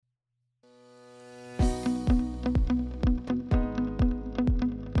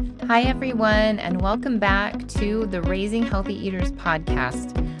Hi, everyone, and welcome back to the Raising Healthy Eaters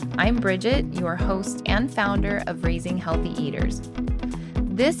podcast. I'm Bridget, your host and founder of Raising Healthy Eaters.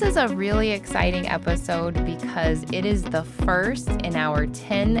 This is a really exciting episode because it is the first in our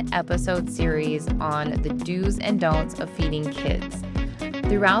 10-episode series on the do's and don'ts of feeding kids.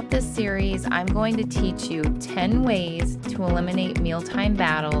 Throughout this series, I'm going to teach you 10 ways to eliminate mealtime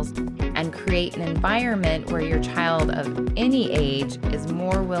battles and create an environment where your child of any age is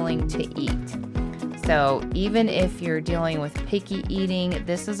more willing to eat. So even if you're dealing with picky eating,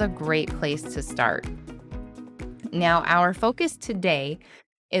 this is a great place to start. Now, our focus today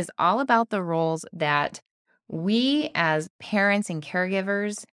is all about the roles that we as parents and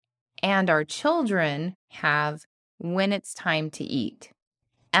caregivers and our children have when it's time to eat.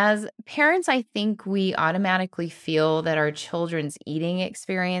 As parents, I think we automatically feel that our children's eating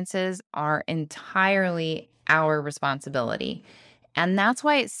experiences are entirely our responsibility. And that's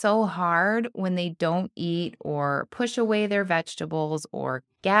why it's so hard when they don't eat or push away their vegetables or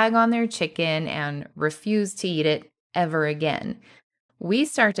gag on their chicken and refuse to eat it ever again. We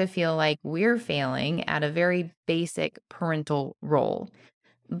start to feel like we're failing at a very basic parental role.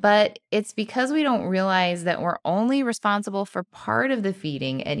 But it's because we don't realize that we're only responsible for part of the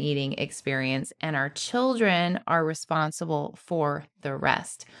feeding and eating experience, and our children are responsible for the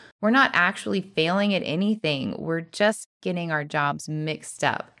rest. We're not actually failing at anything. We're just getting our jobs mixed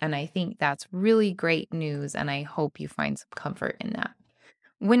up. And I think that's really great news, and I hope you find some comfort in that.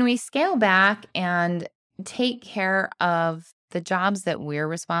 When we scale back and take care of the jobs that we're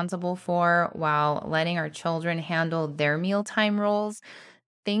responsible for while letting our children handle their mealtime roles,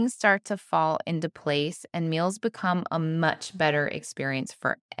 things start to fall into place and meals become a much better experience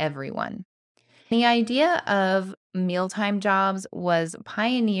for everyone. The idea of mealtime jobs was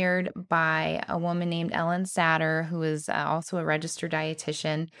pioneered by a woman named Ellen Satter, who is also a registered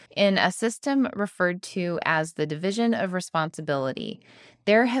dietitian, in a system referred to as the division of responsibility.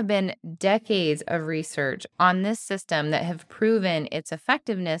 There have been decades of research on this system that have proven its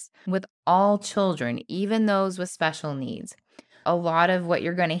effectiveness with all children, even those with special needs. A lot of what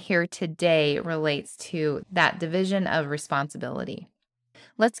you're going to hear today relates to that division of responsibility.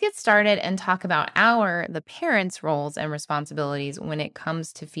 Let's get started and talk about the parents' roles and responsibilities when it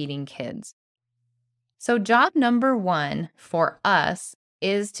comes to feeding kids. So job number one for us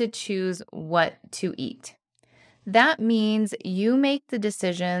is to choose what to eat. That means you make the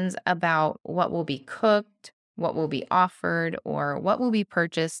decisions about what will be cooked, what will be offered, or what will be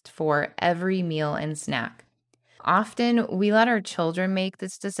purchased for every meal and snack. Often we let our children make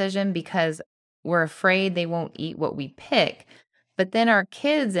this decision because we're afraid they won't eat what we pick, but then our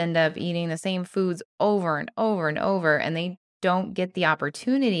kids end up eating the same foods over and over and over, and they don't get the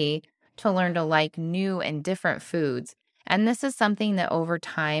opportunity to learn to like new and different foods. And this is something that over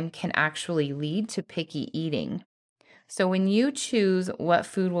time can actually lead to picky eating. So when you choose what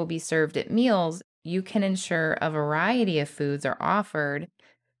food will be served at meals, you can ensure a variety of foods are offered,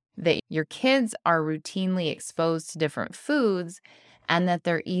 that your kids are routinely exposed to different foods, and that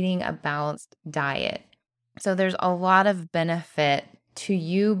they're eating a balanced diet. So there's a lot of benefit to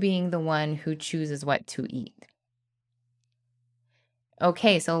you being the one who chooses what to eat.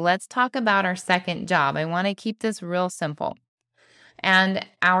 Okay, so let's talk about our second job. I want to keep this real simple. And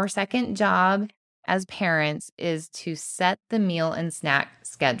our second job as parents is to set the meal and snack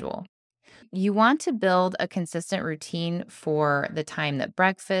schedule. You want to build a consistent routine for the time that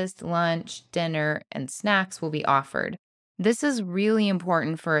breakfast, lunch, dinner, and snacks will be offered. This is really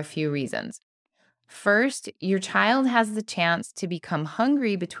important for a few reasons. First, your child has the chance to become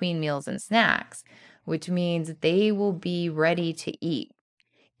hungry between meals and snacks, which means they will be ready to eat.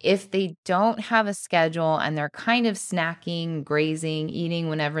 If they don't have a schedule and they're kind of snacking, grazing, eating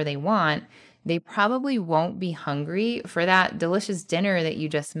whenever they want, they probably won't be hungry for that delicious dinner that you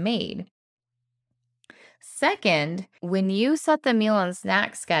just made. Second, when you set the meal and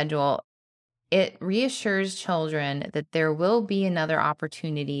snack schedule, it reassures children that there will be another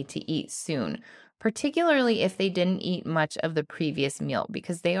opportunity to eat soon, particularly if they didn't eat much of the previous meal,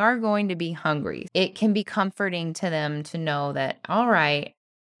 because they are going to be hungry. It can be comforting to them to know that, all right,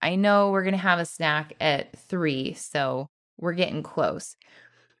 I know we're going to have a snack at 3, so we're getting close.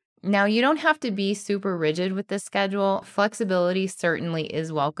 Now, you don't have to be super rigid with this schedule. Flexibility certainly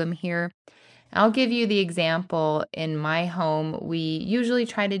is welcome here. I'll give you the example. In my home, we usually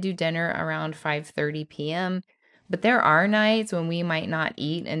try to do dinner around 5:30 p.m., but there are nights when we might not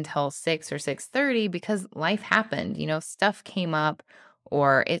eat until 6 or 6:30 because life happened. Stuff came up,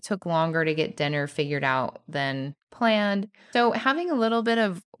 or it took longer to get dinner figured out than planned. So having a little bit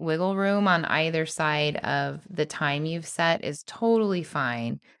of wiggle room on either side of the time you've set is totally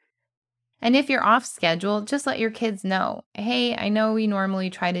fine. And if you're off schedule, just let your kids know, hey, I know we normally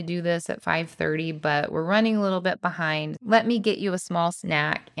try to do this at 5:30, but we're running a little bit behind. Let me get you a small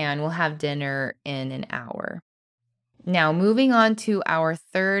snack and we'll have dinner in an hour. Now, moving on to our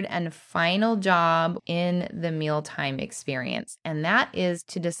third and final job in the mealtime experience, and that is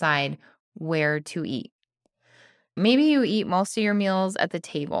to decide where to eat. Maybe you eat most of your meals at the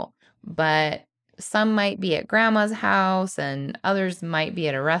table, but some might be at grandma's house and others might be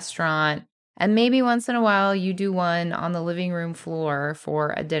at a restaurant. And maybe once in a while you do one on the living room floor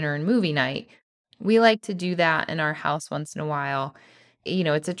for a dinner and movie night. We like to do that in our house once in a while.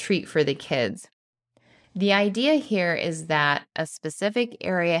 It's a treat for the kids. The idea here is that a specific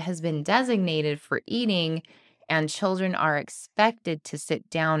area has been designated for eating and children are expected to sit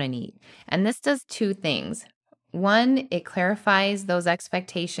down and eat. And this does two things. One, it clarifies those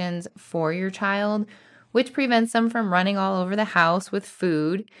expectations for your child, which prevents them from running all over the house with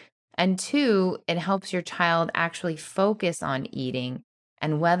food. And two, it helps your child actually focus on eating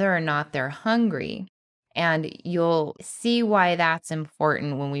and whether or not they're hungry. And you'll see why that's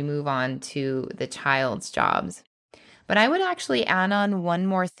important when we move on to the child's jobs. But I would actually add on one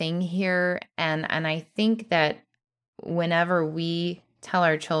more thing here. And I think that whenever we tell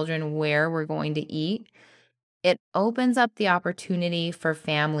our children where we're going to eat, it opens up the opportunity for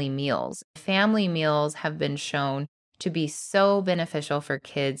family meals. Family meals have been shown to be so beneficial for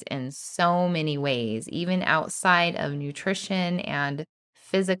kids in so many ways, even outside of nutrition and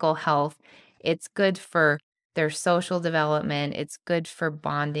physical health. It's good for their social development. It's good for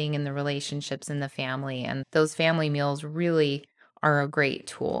bonding and the relationships in the family. And those family meals really are a great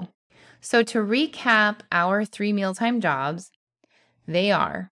tool. So to recap our 3 mealtime jobs, they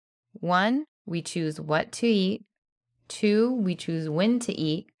are: 1, we choose what to eat; 2, we choose when to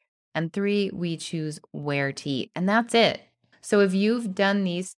eat; and 3, we choose where to eat. And that's it. So if you've done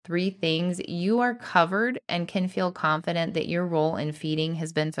these 3 things, you are covered and can feel confident that your role in feeding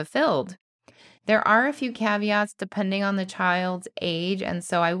has been fulfilled. There are a few caveats depending on the child's age, and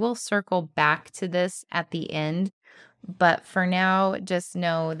so I will circle back to this at the end. But for now, just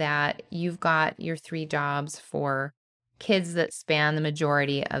know that you've got your 3 jobs for kids that span the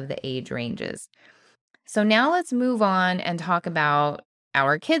majority of the age ranges. So now let's move on and talk about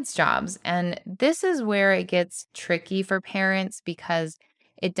our kids' jobs. And this is where it gets tricky for parents because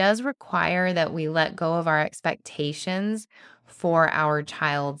it does require that we let go of our expectations for our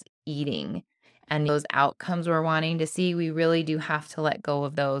child's eating. And those outcomes we're wanting to see, we really do have to let go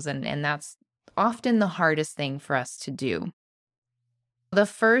of those. And that's often the hardest thing for us to do. The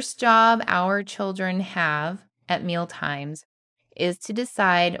first job our children have at meal times is to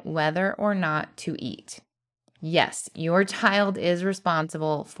decide whether or not to eat. Yes, your child is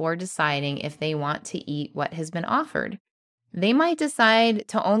responsible for deciding if they want to eat what has been offered. They might decide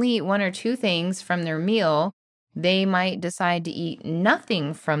to only eat 1 or 2 things from their meal. They might decide to eat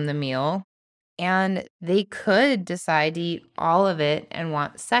nothing from the meal, and they could decide to eat all of it and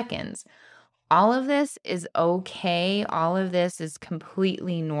want seconds. All of this is okay. All of this is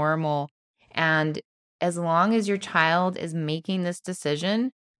completely normal. And as long as your child is making this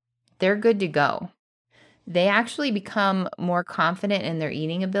decision, they're good to go. They actually become more confident in their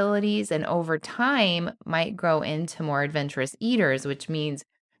eating abilities and over time might grow into more adventurous eaters, which means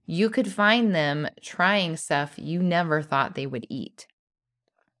you could find them trying stuff you never thought they would eat.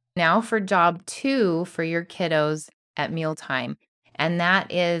 Now for job 2 for your kiddos at mealtime, and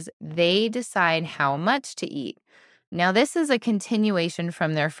that is they decide how much to eat. Now this is a continuation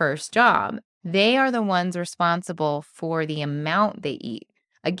from their first job. They are the ones responsible for the amount they eat.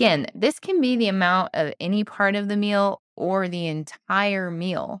 Again, this can be the amount of any part of the meal or the entire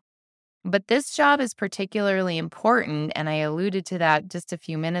meal. But this job is particularly important, and I alluded to that just a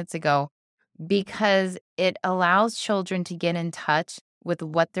few minutes ago, because it allows children to get in touch with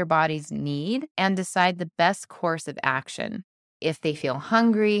what their bodies need and decide the best course of action. If they feel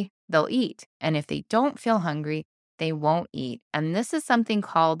hungry, they'll eat. And if they don't feel hungry, they won't eat. And this is something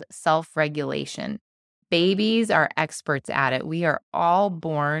called self-regulation. Babies are experts at it. We are all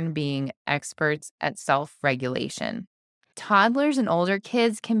born being experts at self-regulation. Toddlers and older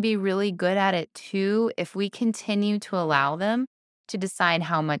kids can be really good at it too if we continue to allow them to decide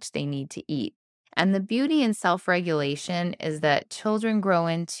how much they need to eat. And the beauty in self-regulation is that children grow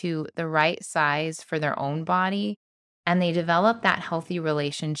into the right size for their own body, and they develop that healthy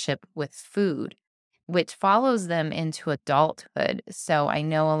relationship with food, which follows them into adulthood. So I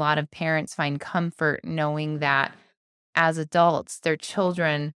know a lot of parents find comfort knowing that as adults, their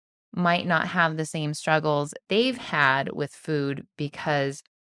children might not have the same struggles they've had with food because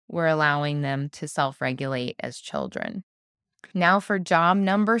we're allowing them to self-regulate as children. Now for job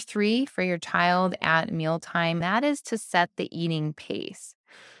number 3 for your child at mealtime, that is to set the eating pace.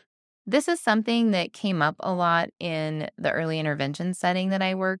 This is something that came up a lot in the early intervention setting that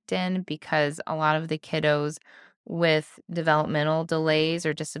I worked in because a lot of the kiddos with developmental delays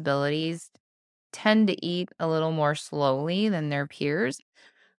or disabilities tend to eat a little more slowly than their peers.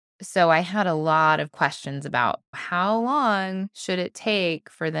 So I had a lot of questions about how long should it take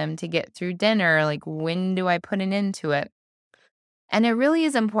for them to get through dinner? Like, when do I put an end to it? And it really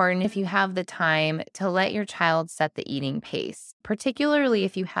is important if you have the time to let your child set the eating pace, particularly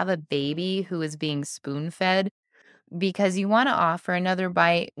if you have a baby who is being spoon fed, because you want to offer another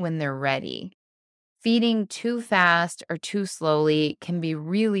bite when they're ready. Feeding too fast or too slowly can be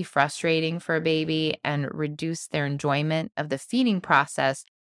really frustrating for a baby and reduce their enjoyment of the feeding process,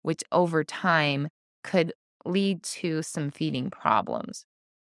 which over time could lead to some feeding problems.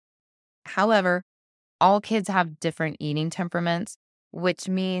 However, all kids have different eating temperaments, which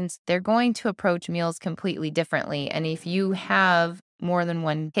means they're going to approach meals completely differently. And if you have more than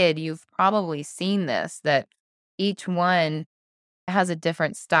one kid, you've probably seen this, that each one has a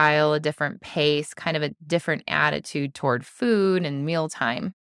different style, a different pace, kind of a different attitude toward food and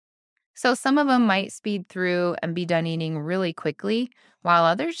mealtime. So some of them might speed through and be done eating really quickly, while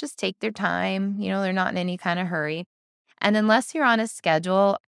others just take their time. They're not in any kind of hurry. And unless you're on a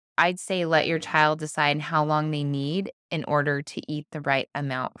schedule, I'd say let your child decide how long they need in order to eat the right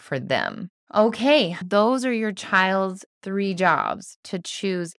amount for them. Okay, those are your child's 3 jobs: to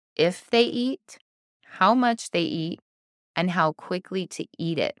choose if they eat, how much they eat, and how quickly to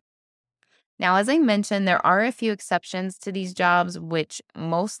eat it. Now, as I mentioned, there are a few exceptions to these jobs, which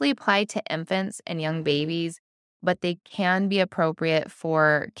mostly apply to infants and young babies, but they can be appropriate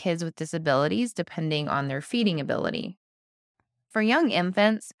for kids with disabilities depending on their feeding ability. For young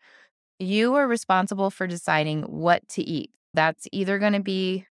infants, you are responsible for deciding what to eat. That's either going to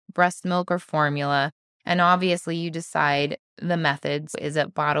be breast milk or formula, and obviously you decide the methods. Is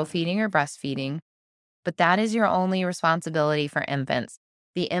it bottle feeding or breastfeeding? But that is your only responsibility for infants.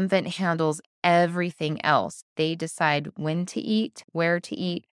 The infant handles everything else. They decide when to eat, where to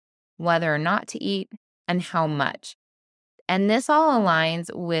eat, whether or not to eat, and how much. And this all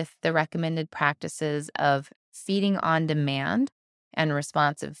aligns with the recommended practices of feeding on demand and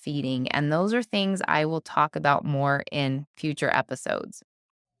responsive feeding. And those are things I will talk about more in future episodes.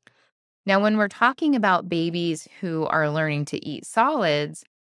 Now, when we're talking about babies who are learning to eat solids,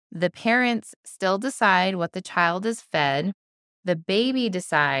 the parents still decide what the child is fed. The baby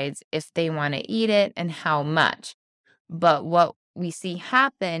decides if they want to eat it and how much. But what we see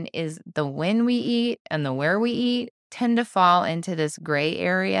happen is the when we eat and the where we eat tend to fall into this gray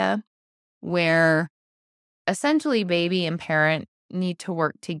area where essentially baby and parent need to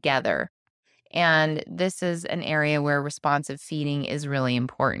work together. And this is an area where responsive feeding is really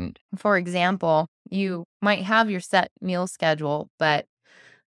important. For example, you might have your set meal schedule, but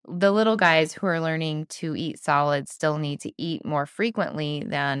the little guys who are learning to eat solids still need to eat more frequently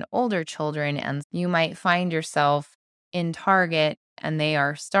than older children. And you might find yourself in Target and they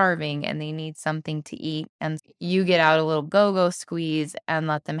are starving and they need something to eat. And you get out a little go-go squeeze and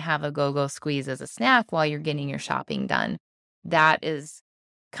let them have a go-go squeeze as a snack while you're getting your shopping done. That is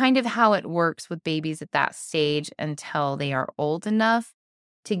kind of how it works with babies at that stage until they are old enough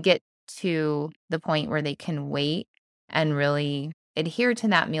to get to the point where they can wait and really adhere to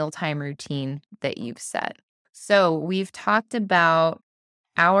that mealtime routine that you've set. So we've talked about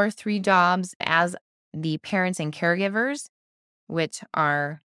our 3 jobs as the parents and caregivers, which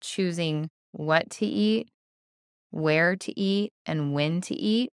are choosing what to eat, where to eat, and when to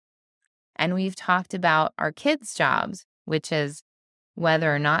eat. And we've talked about our kids' jobs, which is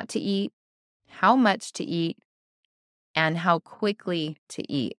whether or not to eat, how much to eat, and how quickly to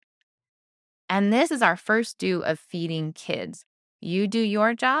eat. And this is our first do of feeding kids. You do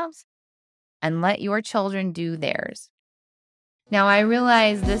your jobs and let your children do theirs. Now, I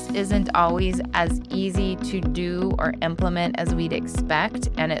realize this isn't always as easy to do or implement as we'd expect,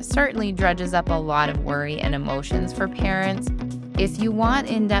 and it certainly dredges up a lot of worry and emotions for parents. If you want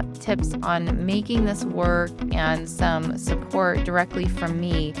in-depth tips on making this work and some support directly from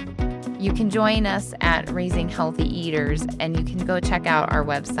me, you can join us at Raising Healthy Eaters, and you can go check out our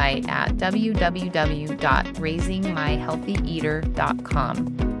website at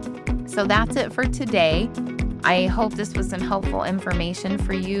www.raisingmyhealthyeater.com. So that's it for today. I hope this was some helpful information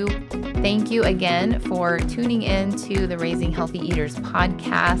for you. Thank you again for tuning in to the Raising Healthy Eaters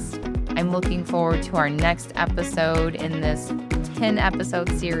podcast. I'm looking forward to our next episode in this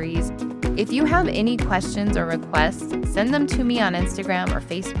 10-episode series. If you have any questions or requests, send them to me on Instagram or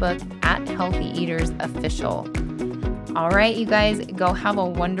Facebook at Healthy Eaters Official. All right, you guys, go have a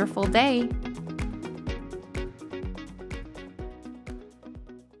wonderful day.